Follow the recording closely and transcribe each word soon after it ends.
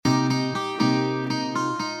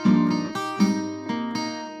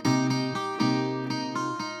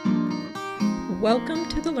Welcome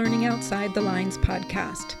to the Learning Outside the Lines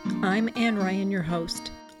podcast. I'm Ann Ryan, your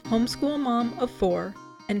host, homeschool mom of 4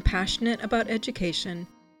 and passionate about education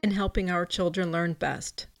and helping our children learn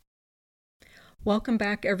best. Welcome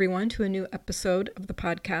back, everyone, to a new episode of the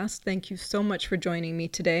podcast. Thank you so much for joining me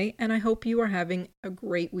today, and I hope you are having a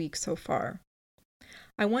great week so far.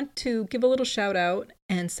 I want to give a little shout out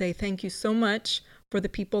and say thank you so much for the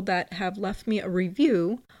people that have left me a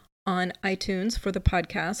review on iTunes for the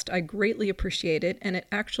podcast. I greatly appreciate it, and it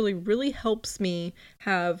actually really helps me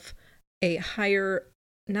have a higher,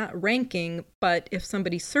 not ranking, but if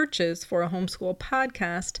somebody searches for a homeschool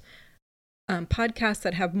podcast, podcasts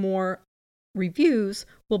that have more reviews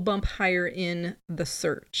will bump higher in the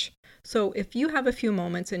search. So if you have a few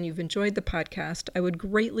moments and you've enjoyed the podcast, I would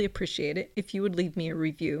greatly appreciate it if you would leave me a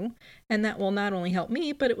review. And that will not only help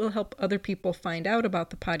me, but it will help other people find out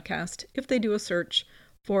about the podcast if they do a search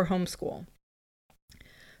for homeschool.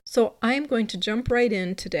 So I'm going to jump right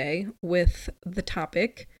in today with the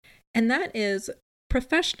topic, and that is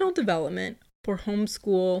professional development for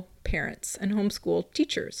homeschool parents and homeschool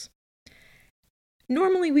teachers.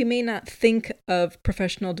 Normally, we may not think of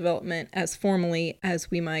professional development as formally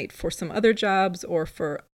as we might for some other jobs or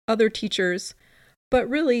for other teachers, but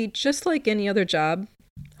really, just like any other job,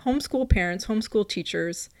 homeschool parents, homeschool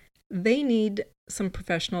teachers, they need some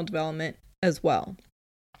professional development as well.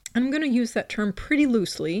 I'm going to use that term pretty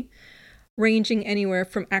loosely, ranging anywhere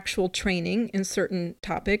from actual training in certain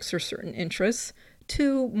topics or certain interests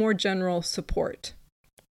to more general support.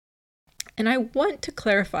 And I want to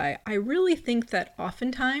clarify, I really think that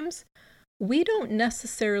oftentimes we don't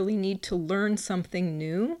necessarily need to learn something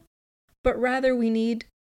new, but rather we need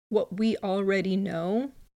what we already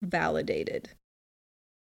know validated.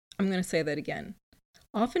 I'm going to say that again.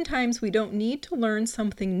 Oftentimes we don't need to learn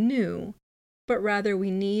something new, but rather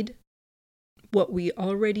we need what we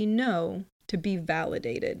already know to be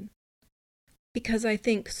validated. Because I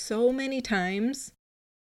think so many times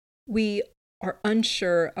we are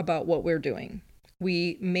unsure about what we're doing.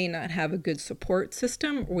 We may not have a good support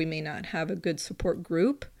system, or we may not have a good support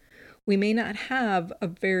group. We may not have a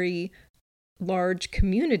very large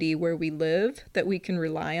community where we live that we can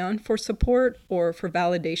rely on for support or for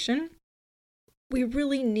validation. We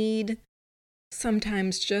really need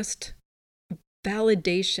sometimes just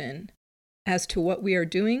validation as to what we are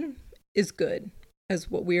doing is good, as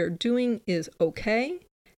what we are doing is okay,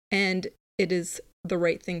 and it is the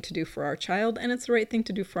right thing to do for our child, and it's the right thing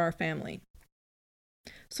to do for our family.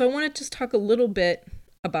 So I want to just talk a little bit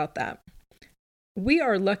about that. We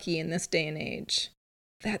are lucky in this day and age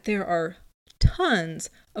that there are tons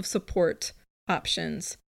of support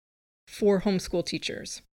options for homeschool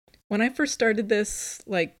teachers. When I first started this,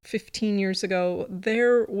 like 15 years ago,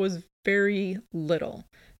 there was very little.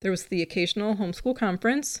 There was the occasional homeschool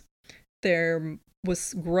conference. There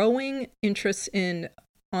was growing interest in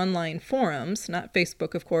online forums, not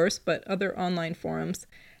Facebook, of course, but other online forums.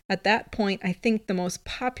 At that point, I think the most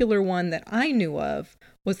popular one that I knew of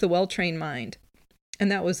was the Well-Trained Mind. And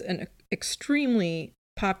that was an extremely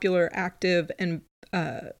popular, active, and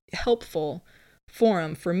helpful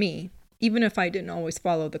forum for me, even if I didn't always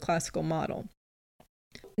follow the classical model.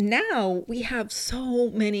 Now we have so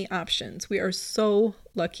many options. We are so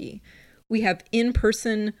lucky. We have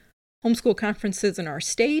in-person homeschool conferences in our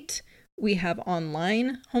state. We have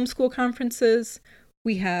online homeschool conferences.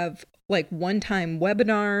 We have like one-time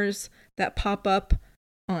webinars that pop up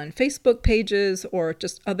on Facebook pages or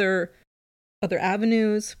just other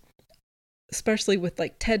avenues, especially with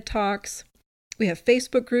like TED Talks. We have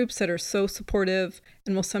Facebook groups that are so supportive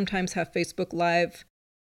and will sometimes have Facebook Live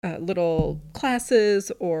little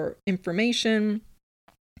classes or information.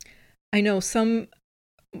 I know some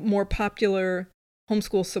more popular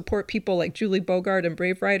homeschool support people like Julie Bogart and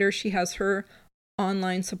Brave Writer. She has her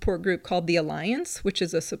online support group called The Alliance, which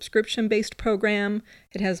is a subscription-based program.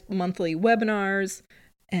 It has monthly webinars,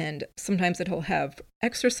 and sometimes it'll have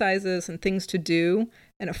exercises and things to do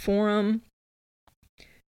and a forum.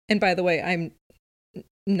 And by the way, I'm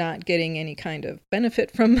not getting any kind of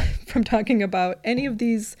benefit from talking about any of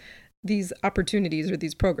these opportunities or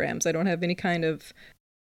these programs. I don't have any kind of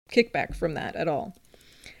kickback from that at all.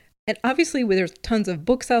 And obviously, there's tons of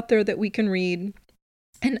books out there that we can read,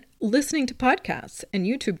 and listening to podcasts and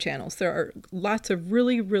YouTube channels. There are lots of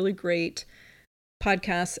really, really great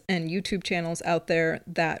podcasts and YouTube channels out there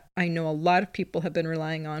that I know a lot of people have been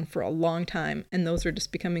relying on for a long time, and those are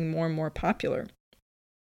just becoming more and more popular.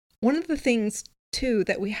 One of the things too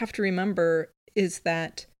that we have to remember is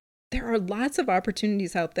that there are lots of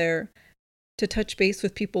opportunities out there to touch base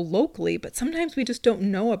with people locally, but sometimes we just don't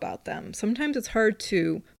know about them. Sometimes it's hard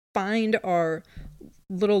to find our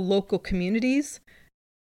little local communities.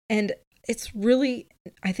 And it's really,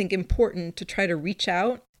 I think, important to try to reach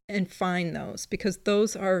out and find those, because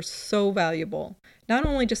those are so valuable, not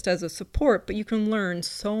only just as a support, but you can learn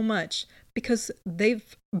so much because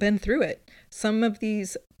they've been through it. Some of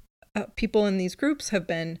these people in these groups have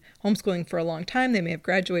been homeschooling for a long time. They may have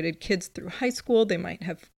graduated kids through high school. They might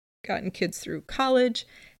have gotten kids through college,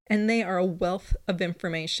 and they are a wealth of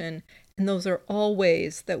information. And those are all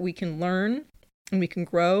ways that we can learn and we can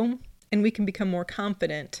grow and we can become more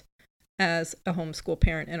confident as a homeschool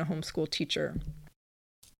parent and a homeschool teacher.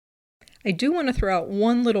 I do want to throw out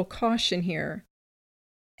one little caution here,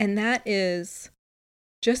 and that is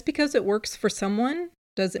just because it works for someone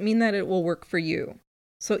doesn't mean that it will work for you.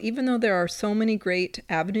 So even though there are so many great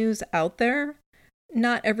avenues out there,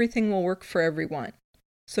 not everything will work for everyone.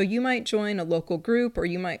 So you might join a local group or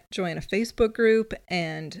you might join a Facebook group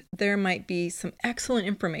and there might be some excellent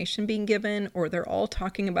information being given, or they're all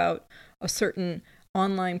talking about a certain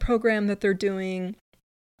online program that they're doing,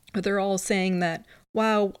 or they're all saying that,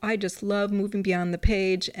 wow, I just love Moving Beyond the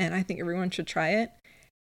Page and I think everyone should try it.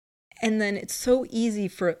 And then it's so easy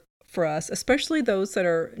for us, especially those that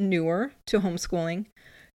are newer to homeschooling,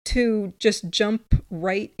 to just jump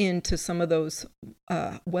right into some of those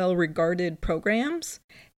well-regarded programs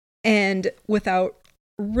and without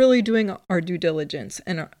really doing our due diligence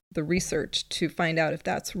and the research to find out if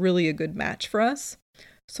that's really a good match for us.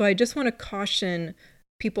 So I just want to caution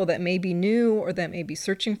people that may be new or that may be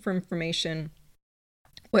searching for information.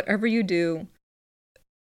 Whatever you do,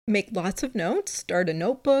 make lots of notes, start a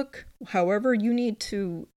notebook, however you need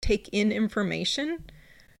to take in information,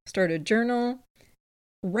 start a journal,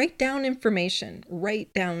 write down information,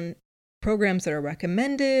 write down programs that are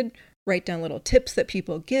recommended, write down little tips that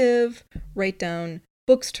people give, write down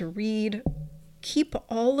books to read. Keep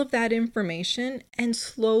all of that information and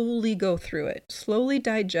slowly go through it, slowly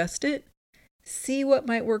digest it, see what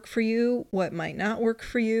might work for you, what might not work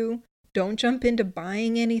for you. Don't jump into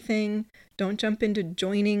buying anything. Don't jump into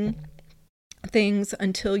joining things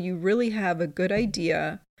until you really have a good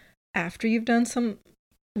idea after you've done some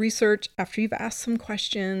research, after you've asked some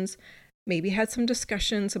questions, maybe had some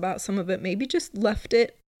discussions about some of it, maybe just left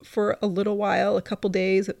it for a little while, a couple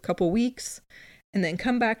days, a couple weeks, and then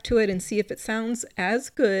come back to it and see if it sounds as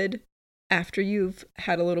good after you've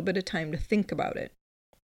had a little bit of time to think about it.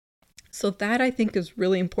 So that I think is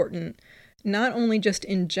really important, not only just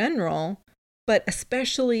in general, but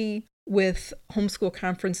especially with homeschool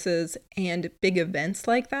conferences and big events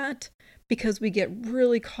like that, because we get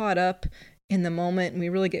really caught up in the moment and we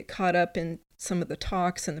really get caught up in some of the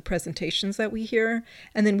talks and the presentations that we hear.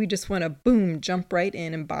 And then we just want to, boom, jump right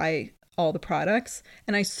in and buy all the products.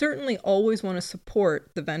 And I certainly always want to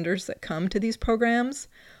support the vendors that come to these programs,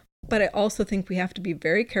 but I also think we have to be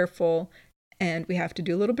very careful and we have to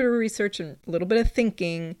do a little bit of research and a little bit of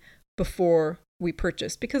thinking before we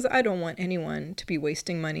purchase, because I don't want anyone to be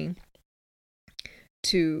wasting money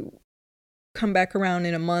to come back around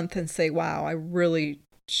in a month and say, wow, I really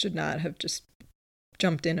should not have just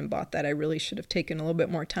jumped in and bought that. I really should have taken a little bit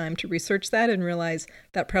more time to research that and realize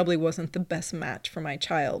that probably wasn't the best match for my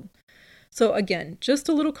child. So again, just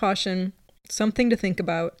a little caution, something to think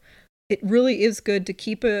about. It really is good to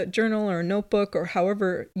keep a journal or a notebook or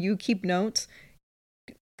however you keep notes.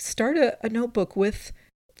 Start a notebook with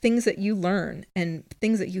things that you learn and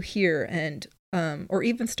things that you hear, and or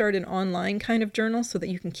even start an online kind of journal so that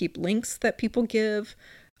you can keep links that people give.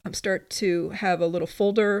 Start to have a little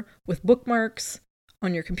folder with bookmarks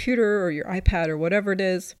on your computer or your iPad or whatever it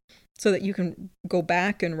is, so that you can go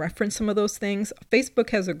back and reference some of those things. Facebook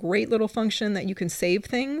has a great little function that you can save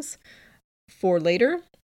things for later.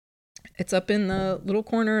 It's up in the little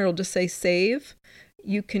corner. It'll just say save.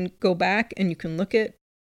 You can go back and you can look at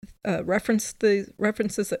reference the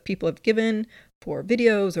references that people have given for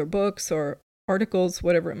videos or books or articles,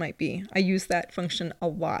 whatever it might be. I use that function a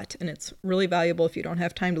lot, and it's really valuable. If you don't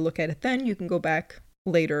have time to look at it then, you can go back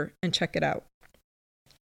later and check it out.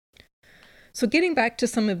 So getting back to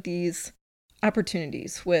some of these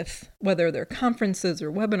opportunities, with whether they're conferences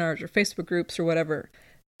or webinars or Facebook groups or whatever,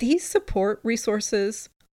 these support resources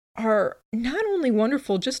are not only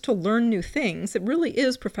wonderful just to learn new things, it really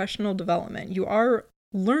is professional development. You are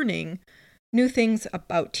learning new things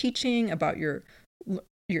about teaching, about your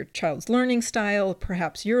child's learning style,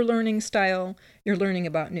 perhaps your learning style. You're learning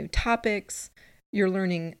about new topics. You're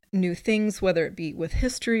learning new things, whether it be with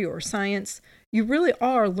history or science. You really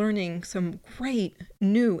are learning some great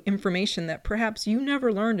new information that perhaps you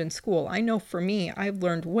never learned in school. I know for me, I've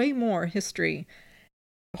learned way more history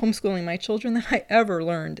homeschooling my children than I ever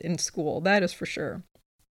learned in school. That is for sure.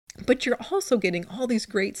 But you're also getting all these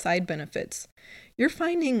great side benefits. You're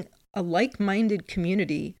finding a like-minded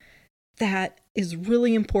community that is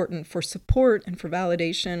really important for support and for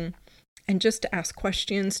validation and just to ask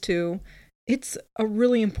questions to. It's a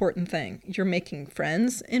really important thing. You're making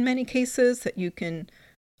friends in many cases that you can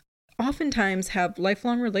oftentimes have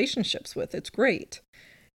lifelong relationships with. It's great.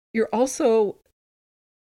 You're also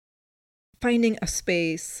finding a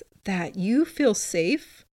space that you feel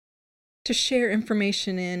safe to share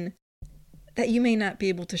information in that you may not be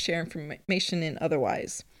able to share information in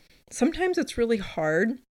otherwise. Sometimes it's really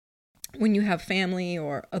hard when you have family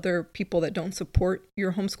or other people that don't support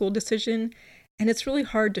your homeschool decision, and it's really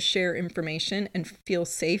hard to share information and feel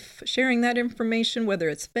safe sharing that information, whether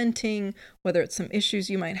it's venting, whether it's some issues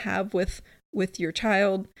you might have with your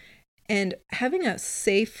child. And having a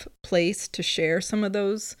safe place to share some of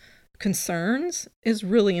those concerns is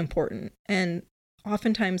really important. And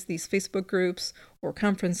oftentimes these Facebook groups or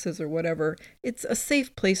conferences or whatever, it's a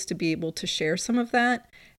safe place to be able to share some of that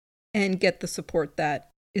and get the support that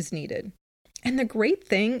is needed. And the great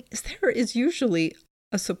thing is there is usually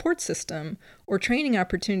a support system or training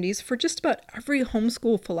opportunities for just about every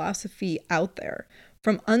homeschool philosophy out there,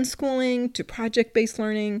 from unschooling to project-based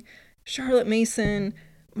learning, Charlotte Mason,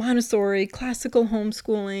 Montessori, classical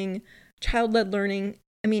homeschooling, child-led learning.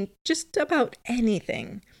 I mean, just about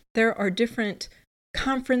anything. There are different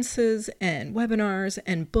conferences and webinars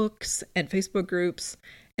and books and Facebook groups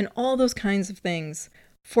and all those kinds of things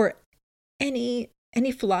for any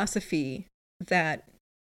philosophy that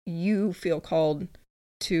you feel called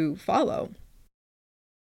to follow.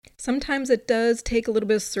 Sometimes it does take a little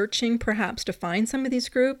bit of searching perhaps to find some of these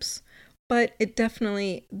groups, but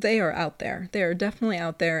they are out there. They are definitely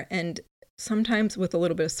out there. And sometimes with a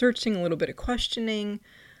little bit of searching, a little bit of questioning,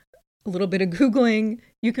 a little bit of Googling,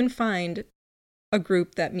 you can find a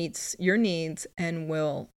group that meets your needs and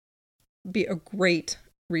will be a great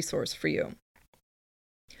resource for you.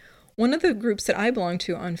 One of the groups that I belong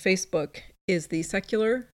to on Facebook is the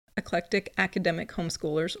Secular Eclectic Academic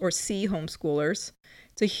Homeschoolers, or C Homeschoolers.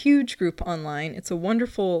 It's a huge group online. It's a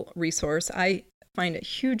wonderful resource. I find it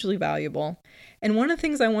hugely valuable. And one of the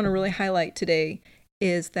things I want to really highlight today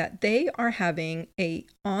is that they are having an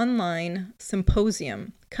online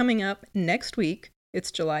symposium coming up next week.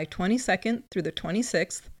 It's July 22nd through the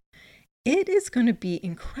 26th. It is going to be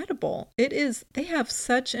incredible. They have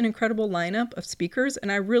such an incredible lineup of speakers,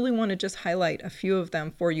 and I really want to just highlight a few of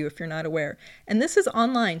them for you if you're not aware. And this is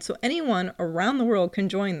online, so anyone around the world can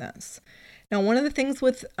join this. Now, one of the things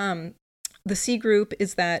with the C group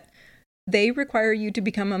is that they require you to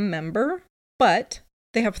become a member, but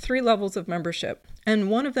they have 3 levels of membership,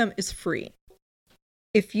 and one of them is free.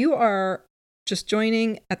 If you are just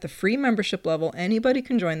joining at the free membership level, anybody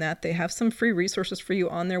can join that. They have some free resources for you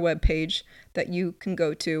on their webpage that you can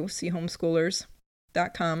go to,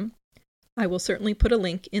 chomeschoolers.com. I will certainly put a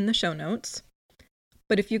link in the show notes.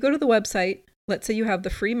 But if you go to the website, let's say you have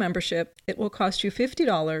the free membership, it will cost you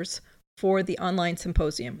 $50 for the online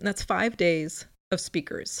symposium. That's 5 days of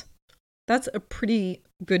speakers. That's a pretty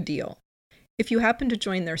good deal. If you happen to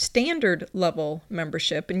join their standard level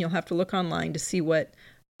membership, and you'll have to look online to see what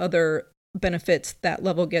other benefits that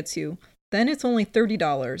level gets you, then it's only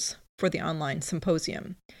 $30 for the online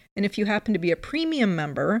symposium. And if you happen to be a premium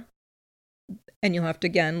member, and you'll have to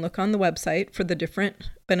again look on the website for the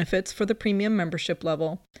different benefits for the premium membership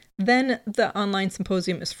level, then the online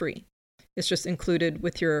symposium is free. It's just included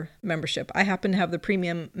with your membership. I happen to have the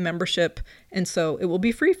premium membership, and so it will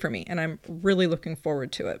be free for me, and I'm really looking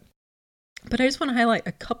forward to it. But I just want to highlight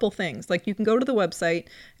a couple things. Like, you can go to the website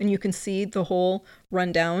and you can see the whole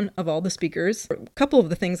rundown of all the speakers. A couple of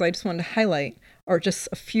the things I just wanted to highlight are just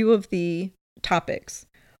a few of the topics.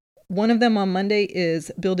 One of them on Monday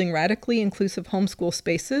is Building Radically Inclusive Homeschool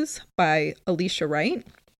Spaces by Alicia Wright.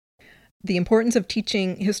 The Importance of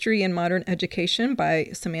Teaching History in Modern Education by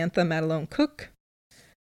Samantha Madelone Cook.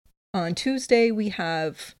 On Tuesday, we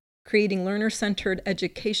have Creating Learner-Centered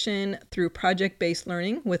Education Through Project-Based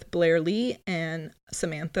Learning with Blair Lee and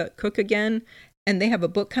Samantha Cook again. And they have a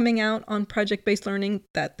book coming out on project-based learning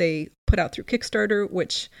that they put out through Kickstarter,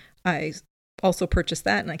 which I also purchased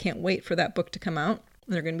that, and I can't wait for that book to come out.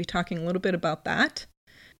 They're going to be talking a little bit about that.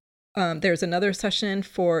 There's another session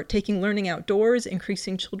for Taking Learning Outdoors,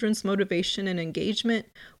 Increasing Children's Motivation and Engagement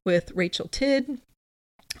with Rachel Tidd.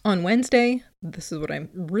 On Wednesday, this is what I'm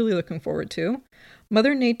really looking forward to,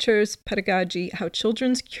 Mother Nature's Pedagogy, How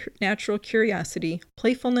Children's Natural Curiosity,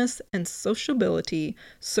 Playfulness, and Sociability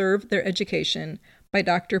Serve Their Education by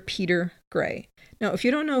Dr. Peter Gray. Now, if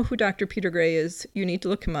you don't know who Dr. Peter Gray is, you need to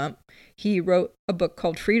look him up. He wrote a book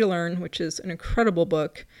called Free to Learn, which is an incredible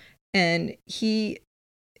book, and he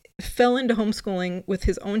fell into homeschooling with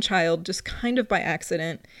his own child just kind of by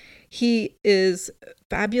accident. He is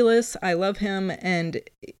fabulous. I love him. And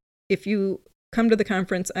if you come to the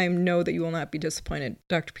conference, I know that you will not be disappointed.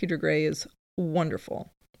 Dr. Peter Gray is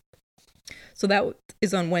wonderful. So that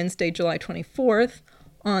is on Wednesday, July 24th.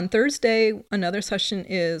 On Thursday, another session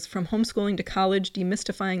is From Homeschooling to College,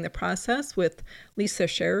 Demystifying the Process with Lisa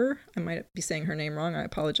Scherer. I might be saying her name wrong. I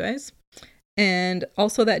apologize. And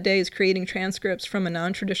also that day is Creating Transcripts from a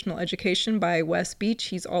Non-Traditional Education by Wes Beach.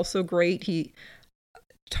 He's also great. He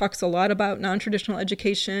talks a lot about non-traditional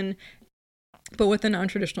education, but with a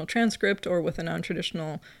non-traditional transcript or with a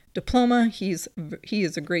non-traditional diploma. He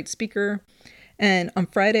is a great speaker. And on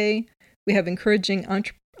Friday, we have Encouraging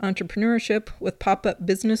Entrepreneurship with Pop-Up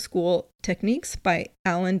Business School Techniques by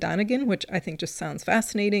Alan Donegan, which I think just sounds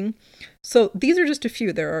fascinating. So these are just a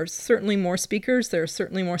few. There are certainly more speakers. There are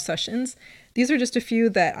certainly more sessions. These are just a few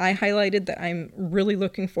that I highlighted that I'm really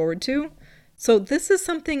looking forward to. So this is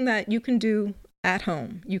something that you can do at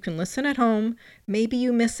home. You can listen at home. Maybe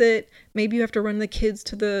you miss it. Maybe you have to run the kids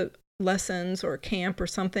to the lessons or camp or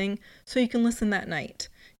something. So you can listen that night.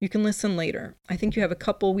 You can listen later. I think you have a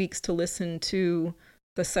couple weeks to listen to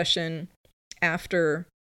the session after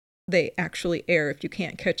they actually air if you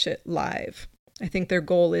can't catch it live. I think their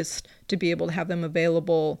goal is to be able to have them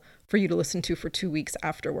available for you to listen to for 2 weeks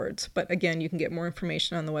afterwards. But again, you can get more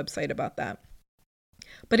information on the website about that.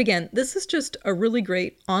 But again, this is just a really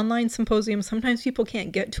great online symposium. Sometimes people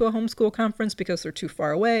can't get to a homeschool conference because they're too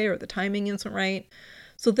far away or the timing isn't right.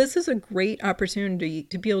 So this is a great opportunity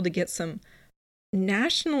to be able to get some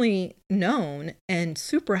nationally known and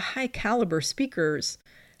super high caliber speakers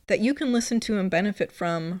that you can listen to and benefit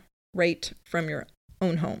from right from your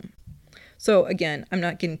own home. So again, I'm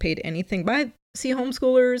not getting paid anything by C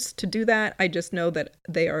Homeschoolers to do that. I just know that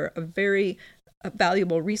they are a very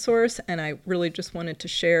valuable resource, and I really just wanted to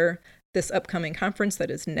share this upcoming conference that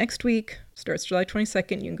is next week. Starts July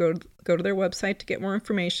 22nd. You can go to their website to get more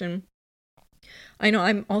information. I know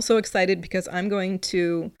I'm also excited because I'm going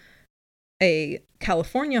to a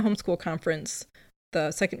California homeschool conference the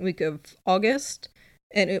second week of August,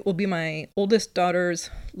 and it will be my oldest daughter's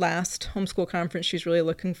last homeschool conference. She's really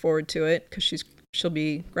looking forward to it because she'll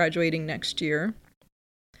be graduating next year.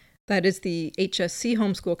 That is the HSC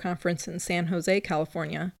Homeschool Conference in San Jose,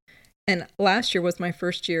 California. And last year was my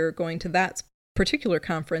first year going to that particular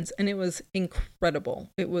conference, and it was incredible.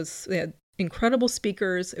 They had incredible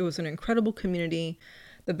speakers. It was an incredible community.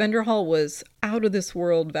 The vendor hall was out of this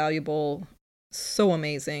world valuable, so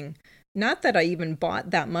amazing. Not that I even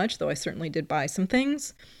bought that much, though I certainly did buy some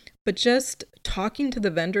things, but just talking to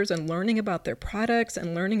the vendors and learning about their products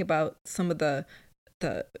and learning about some of the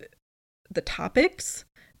topics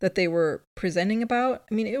that they were presenting about.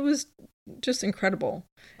 I mean, it was just incredible.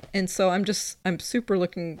 And so I'm super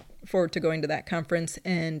looking forward to going to that conference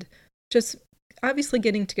and just obviously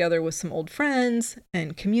getting together with some old friends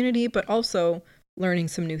and community, but also learning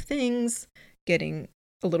some new things, getting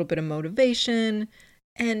a little bit of motivation,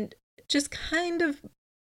 and just kind of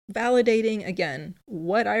validating, again,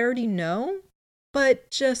 what I already know, but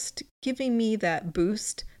just giving me that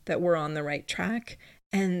boost that we're on the right track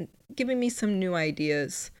and giving me some new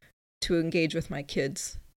ideas to engage with my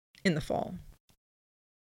kids in the fall.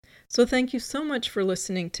 So thank you so much for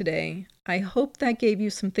listening today. I hope that gave you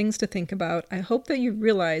some things to think about. I hope that you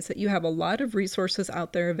realize that you have a lot of resources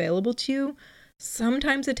out there available to you.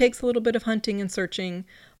 Sometimes it takes a little bit of hunting and searching,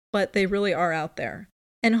 but they really are out there.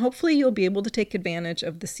 And hopefully you'll be able to take advantage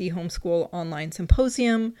of the C Homeschool Online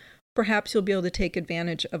Symposium. Perhaps you'll be able to take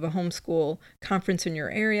advantage of a homeschool conference in your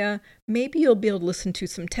area. Maybe you'll be able to listen to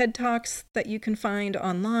some TED Talks that you can find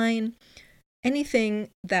online. Anything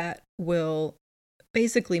that will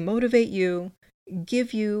basically motivate you,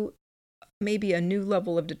 give you maybe a new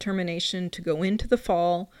level of determination to go into the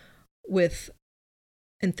fall with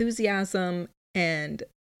enthusiasm and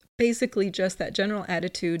basically just that general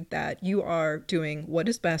attitude that you are doing what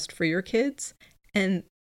is best for your kids and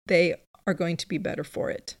they are going to be better for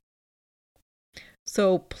it.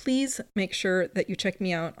 So please make sure that you check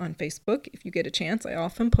me out on Facebook if you get a chance. I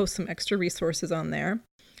often post some extra resources on there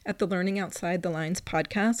at the Learning Outside the Lines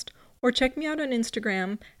podcast, or check me out on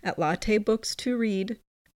Instagram at Latte Books to Read,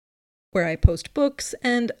 where I post books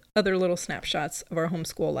and other little snapshots of our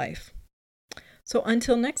homeschool life. So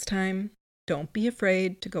until next time, don't be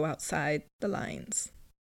afraid to go outside the lines.